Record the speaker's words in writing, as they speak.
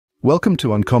Welcome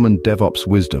to Uncommon DevOps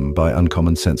Wisdom by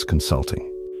Uncommon Sense Consulting.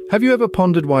 Have you ever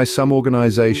pondered why some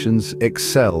organizations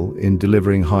excel in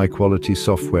delivering high-quality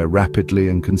software rapidly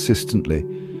and consistently?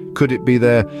 Could it be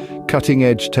their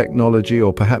cutting-edge technology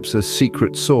or perhaps a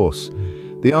secret sauce?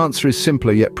 The answer is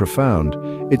simpler yet profound.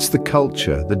 It's the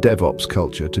culture, the DevOps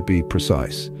culture to be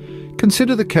precise.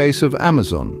 Consider the case of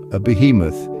Amazon, a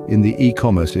behemoth in the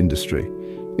e-commerce industry.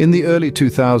 In the early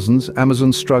 2000s,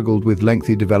 Amazon struggled with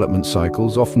lengthy development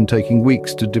cycles, often taking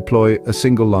weeks to deploy a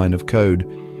single line of code.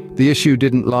 The issue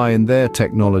didn't lie in their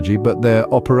technology, but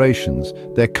their operations,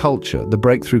 their culture. The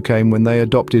breakthrough came when they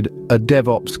adopted a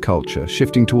DevOps culture,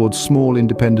 shifting towards small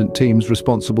independent teams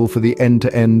responsible for the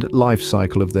end-to-end life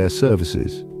cycle of their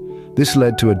services. This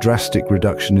led to a drastic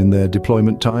reduction in their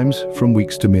deployment times, from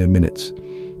weeks to mere minutes.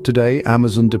 Today,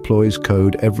 Amazon deploys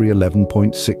code every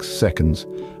 11.6 seconds,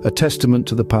 a testament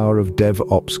to the power of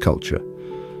DevOps culture.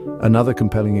 Another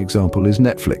compelling example is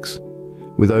Netflix.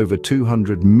 With over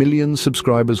 200 million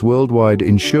subscribers worldwide,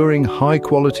 ensuring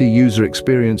high-quality user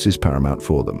experience is paramount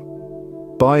for them.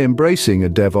 By embracing a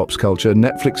DevOps culture,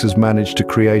 Netflix has managed to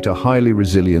create a highly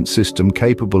resilient system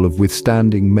capable of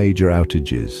withstanding major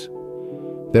outages.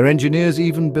 Their engineers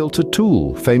even built a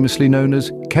tool, famously known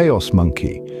as Chaos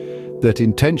Monkey, that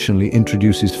intentionally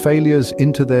introduces failures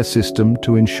into their system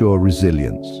to ensure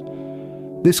resilience.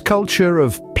 This culture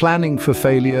of planning for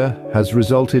failure has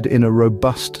resulted in a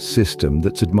robust system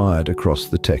that's admired across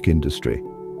the tech industry.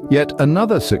 Yet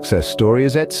another success story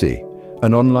is Etsy,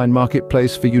 an online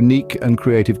marketplace for unique and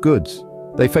creative goods.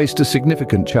 They faced a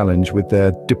significant challenge with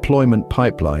their deployment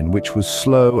pipeline, which was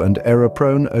slow and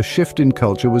error-prone. A shift in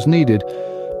culture was needed.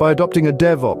 By adopting a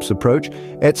DevOps approach,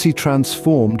 Etsy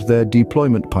transformed their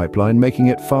deployment pipeline, making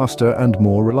it faster and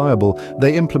more reliable.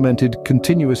 They implemented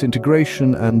continuous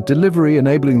integration and delivery,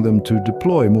 enabling them to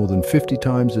deploy more than 50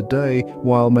 times a day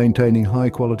while maintaining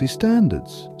high-quality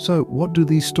standards. So, what do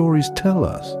these stories tell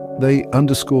us? They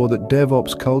underscore that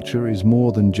DevOps culture is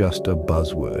more than just a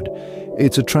buzzword.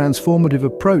 It's a transformative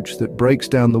approach that breaks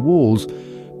down the walls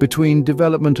between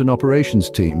development and operations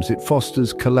teams. It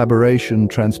fosters collaboration,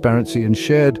 transparency, and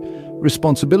shared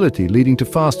responsibility, leading to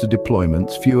faster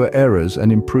deployments, fewer errors,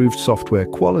 and improved software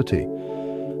quality.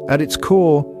 At its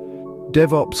core,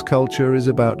 DevOps culture is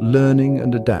about learning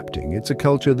and adapting. It's a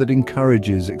culture that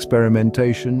encourages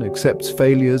experimentation, accepts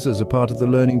failures as a part of the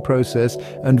learning process,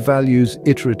 and values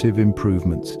iterative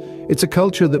improvements. It's a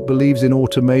culture that believes in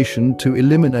automation to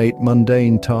eliminate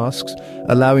mundane tasks,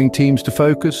 allowing teams to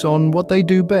focus on what they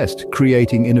do best,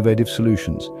 creating innovative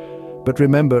solutions. But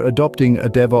remember, adopting a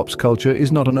DevOps culture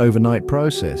is not an overnight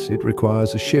process. It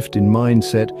requires a shift in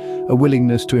mindset, a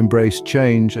willingness to embrace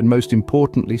change, and most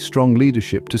importantly, strong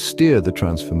leadership to steer the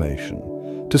transformation.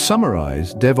 To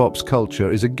summarize, DevOps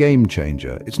culture is a game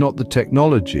changer. It's not the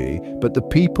technology, but the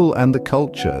people and the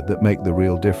culture that make the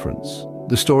real difference.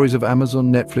 The stories of Amazon,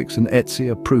 Netflix, and Etsy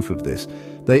are proof of this.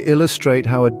 They illustrate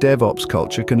how a DevOps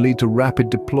culture can lead to rapid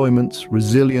deployments,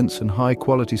 resilience, and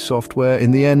high-quality software.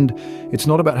 In the end, it's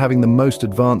not about having the most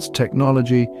advanced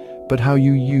technology, but how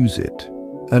you use it.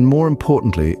 And more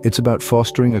importantly, it's about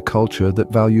fostering a culture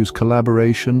that values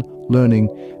collaboration, learning,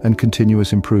 and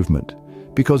continuous improvement.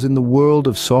 Because in the world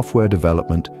of software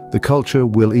development, the culture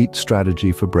will eat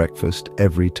strategy for breakfast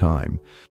every time.